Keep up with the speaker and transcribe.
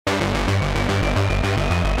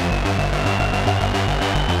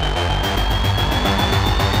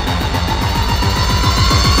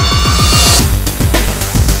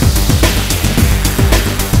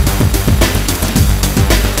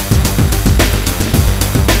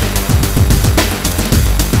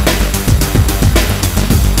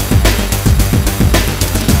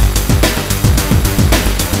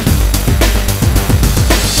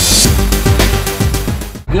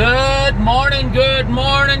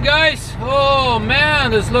morning, guys. Oh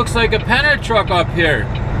man, this looks like a penner truck up here.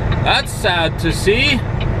 That's sad to see.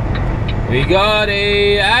 We got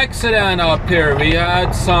a accident up here. We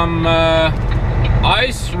had some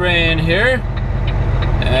ice rain here,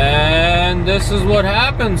 and this is what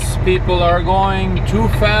happens. People are going too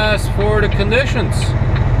fast for the conditions.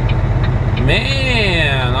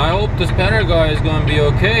 Man, I hope this penner guy is going to be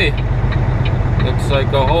okay. Looks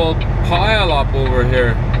like a whole pile up over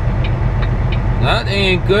here. That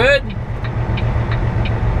ain't good.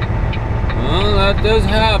 Well, that does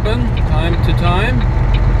happen time to time.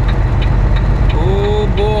 Oh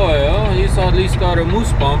boy, oh, he's at least got a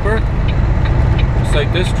moose bumper. Looks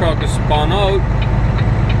like this truck is spun out.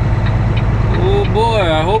 Oh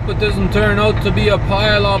boy, I hope it doesn't turn out to be a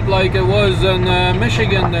pile up like it was in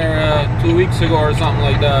Michigan there 2 weeks ago or something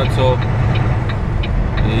like that. So,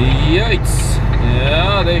 yikes.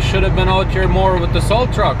 Yeah, they should have been out here more with the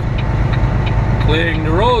salt truck, clearing the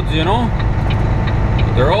roads, you know.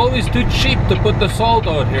 They're always too cheap to put the salt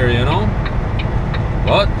out here, you know.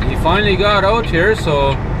 But he finally got out here,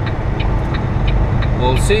 so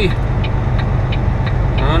we'll see.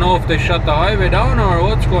 I don't know if they shut the highway down or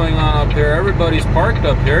what's going on up here. Everybody's parked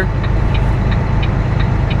up here.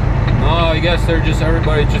 No, I guess they're just,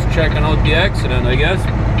 everybody's just checking out the accident, I guess.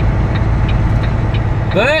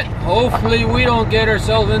 But hopefully we don't get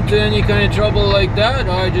ourselves into any kind of trouble like that.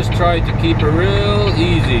 I just tried to keep it real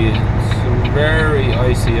easy. It's very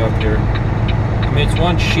icy up here. I mean, it's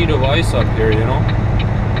one sheet of ice up here, you know.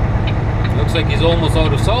 Looks like he's almost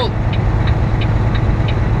out of salt.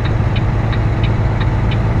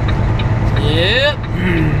 Yep.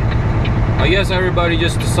 I guess everybody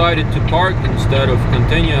just decided to park instead of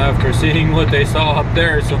continue after seeing what they saw up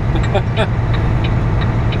there. So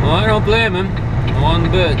well, I don't blame him one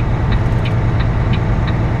bit.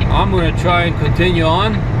 I'm going to try and continue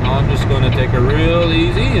on. I'm just going to take it real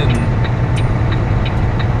easy and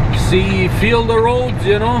feel the roads,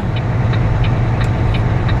 you know.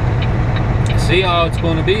 See how it's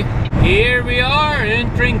going to be. Here we are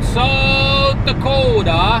entering South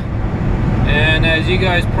Dakota, and as you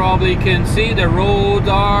guys probably can see, the roads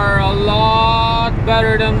are a lot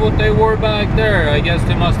better than what they were back there. I guess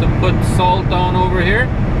they must have put salt down over here.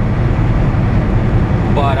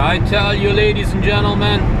 But I tell you, ladies and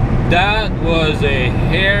gentlemen, that was a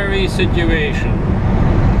hairy situation.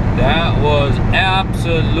 That was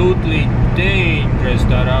absolutely dangerous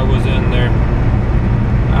that I was in there.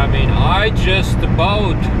 I mean, I just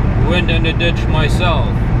about went in the ditch myself.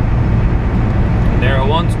 There at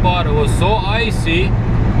one spot it was so icy,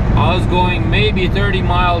 I was going maybe 30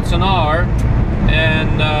 miles an hour,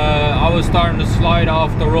 and I was starting to slide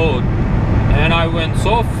off the road. And I went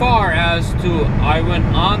so far as to, I went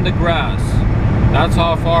on the grass. That's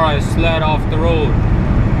how far I slid off the road.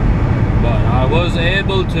 But I was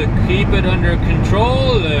able to keep it under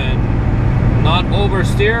control and not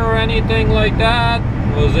oversteer or anything like that.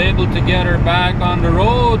 Was able to get her back on the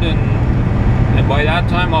road, and by that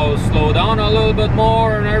time I was slowed down a little bit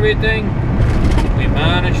more and everything. We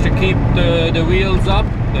managed to keep the wheels up,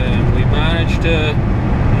 and we managed to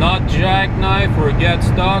not jackknife or get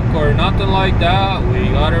stuck or nothing like that. We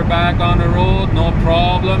got her back on the road, no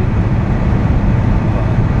problem.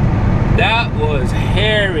 That was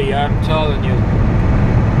hairy, I'm telling you.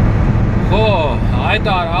 Oh, I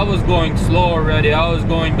thought I was going slow already. I was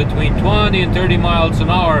going between 20 and 30 miles an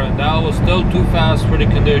hour, and that was still too fast for the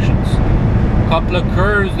conditions. Couple of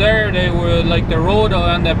curves there, they were like the road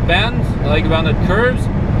and the bends, like when it curves,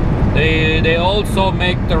 they also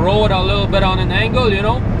make the road a little bit on an angle, you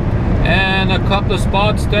know. And a couple of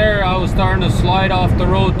spots there I was starting to slide off the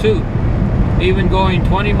road too, even going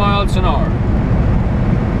 20 miles an hour.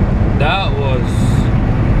 That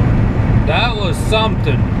was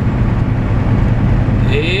something.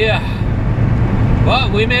 Yeah,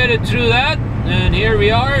 but we made it through that, and here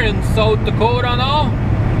we are in South Dakota now,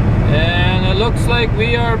 and it looks like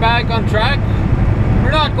we are back on track.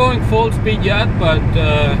 We're not going full speed yet, but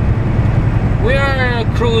we are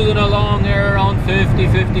cruising along here around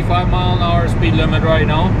 50-55 mile an hour speed limit right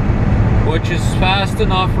now, which is fast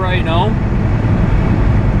enough right now,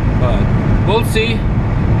 but we'll see.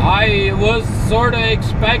 I was sort of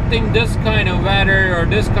expecting this kind of weather or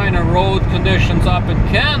this kind of road conditions up in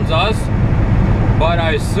Kansas, but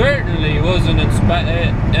I certainly wasn't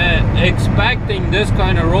expecting this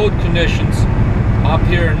kind of road conditions up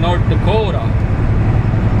here in North Dakota.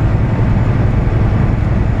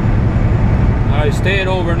 I stayed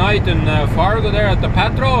overnight in Fargo there at the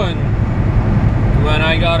Petro, and when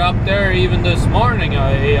I got up there even this morning,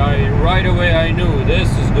 I right away I knew this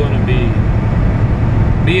is going to be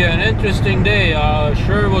be an interesting day.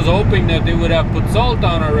 Sure was hoping that they would have put salt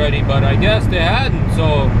on already, but I guess they hadn't.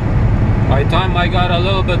 So by the time I got a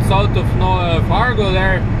little bit south of Fargo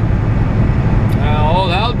there, all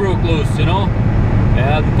hell broke loose, you know. They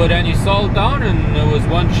hadn't put any salt down, and it was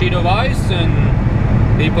one sheet of ice,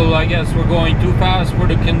 and people, I guess, were going too fast for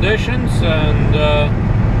the conditions, and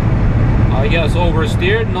I guess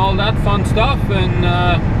oversteered and all that fun stuff,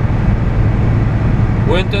 and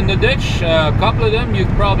went in the ditch. A couple of them you're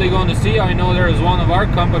probably going to see. I know there's one of our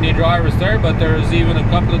company drivers there, but there's even a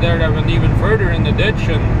couple of there that went even further in the ditch,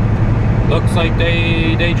 and looks like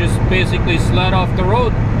they just basically slid off the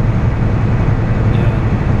road.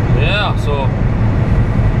 Yeah, so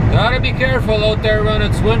gotta be careful out there when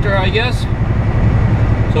it's winter, I guess.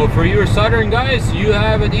 So for your southern guys, you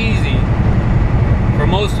have it easy for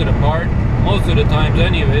most of the times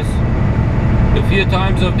anyways. The few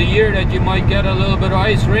times of the year that you might get a little bit of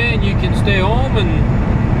ice rain, you can stay home and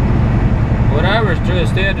whatever,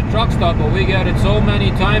 stay at the truck stop, but we get it so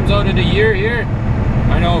many times out of the year here.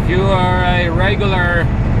 I know if you are a regular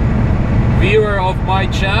viewer of my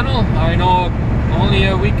channel, I know only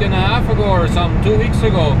a week and a half ago or something, 2 weeks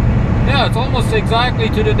ago, yeah, it's almost exactly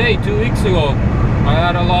to the day, 2 weeks ago, I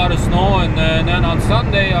had a lot of snow, and then on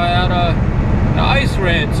Sunday I had a ice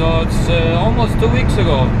rain, so it's almost 2 weeks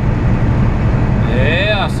ago.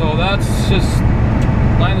 Yeah, so that's just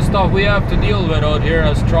kind of stuff we have to deal with out here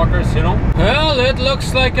as truckers, you know. Well, it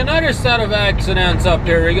looks like another set of accidents up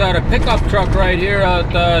here. We got a pickup truck right here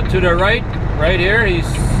out to the right here.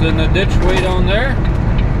 He's in the ditch way down there.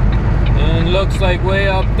 And looks like way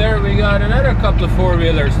up there we got another couple of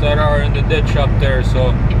four-wheelers that are in the ditch up there.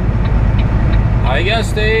 So I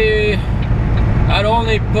guess they had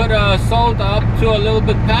only put salt up to a little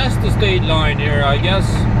bit past the state line here, I guess.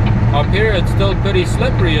 Up here it's still pretty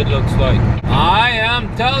slippery, it looks like. I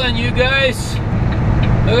am telling you guys,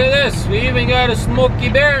 look at this, we even got a Smokey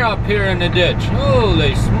Bear up here in the ditch.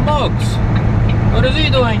 Holy smokes, what is he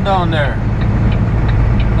doing down there?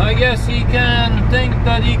 I guess he can think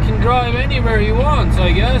that he can drive anywhere he wants,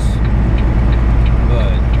 I guess.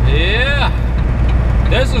 But yeah,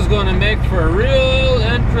 this is gonna make for a real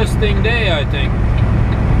interesting day, I think.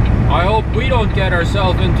 I hope we don't get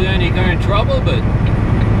ourselves into any kind of trouble, but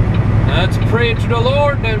let's pray to the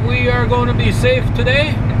Lord that we are going to be safe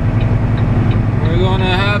today. We're going to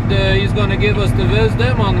have He's going to give us the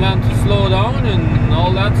wisdom on when to slow down and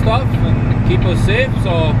all that stuff and keep us safe.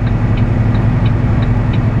 So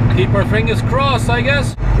keep our fingers crossed, I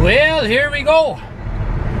guess. Well, here we go.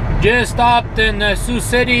 Just stopped in Sioux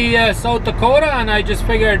City, South Dakota, and I just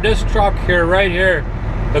figured this truck here, right here,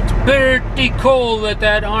 looks pretty cool with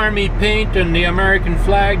that army paint and the American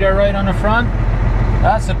flag there right on the front.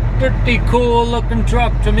 That's a pretty cool looking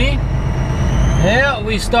truck to me. Yeah,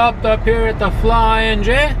 we stopped up here at the Flying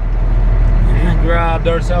J. Grabbed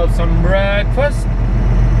ourselves some breakfast.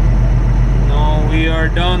 Now we are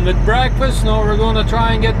done with breakfast. Now we're going to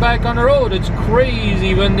try and get back on the road. It's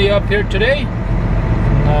crazy windy up here today.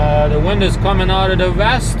 The wind is coming out of the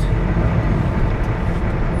west,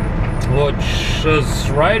 which is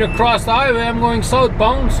right across the highway. I'm going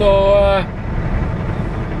southbound, so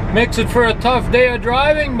makes it for a tough day of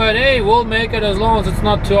driving, but hey, we'll make it as long as it's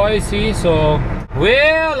not too icy. So,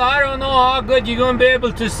 well, I don't know how good you're gonna be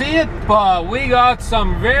able to see it, but we got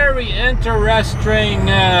some very interesting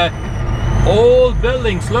old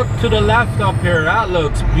buildings. Look to the left up here, that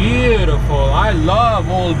looks beautiful. I love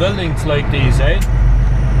old buildings like these, eh?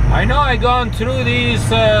 I know I gone through these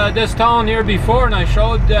this town here before, and I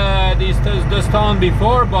showed this town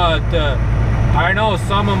before, but I know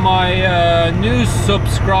some of my new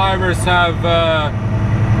subscribers have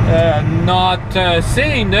not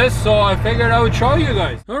seen this, so I figured I would show you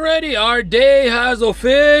guys. Alrighty, our day has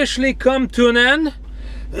officially come to an end.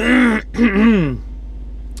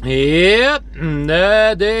 Yep,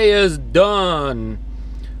 that day is done.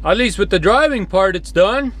 At least with the driving part, it's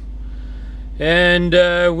done. And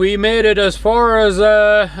we made it as far as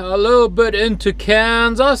a little bit into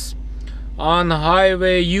Kansas on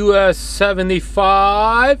Highway US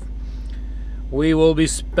 75. We will be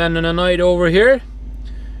spending a night over here.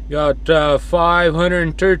 Got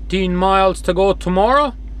 513 miles to go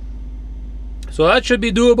tomorrow, so that should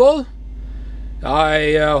be doable.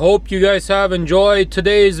 I hope you guys have enjoyed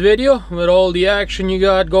today's video with all the action you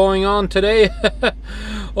got going on today.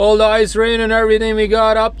 All the ice rain and everything we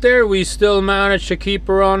got up there, we still managed to keep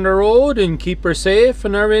her on the road and keep her safe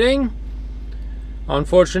and everything.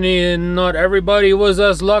 Unfortunately, not everybody was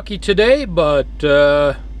as lucky today, but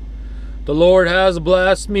the Lord has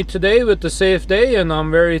blessed me today with a safe day, and I'm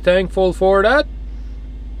very thankful for that.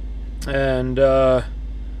 And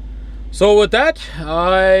So with that,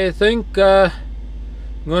 I think I'm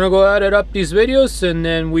gonna go edit up these videos, and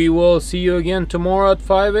then we will see you again tomorrow at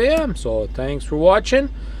 5 a.m. So thanks for watching.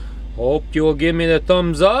 Hope you will give me the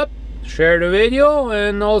thumbs up, share the video,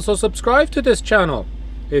 and also subscribe to this channel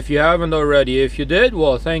if you haven't already. If you did,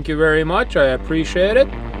 well, thank you very much. I appreciate it.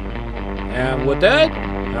 And with that,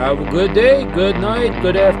 have a good day, good night,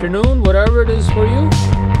 good afternoon, whatever it is for you.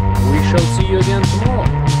 We shall see you again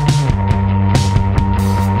tomorrow.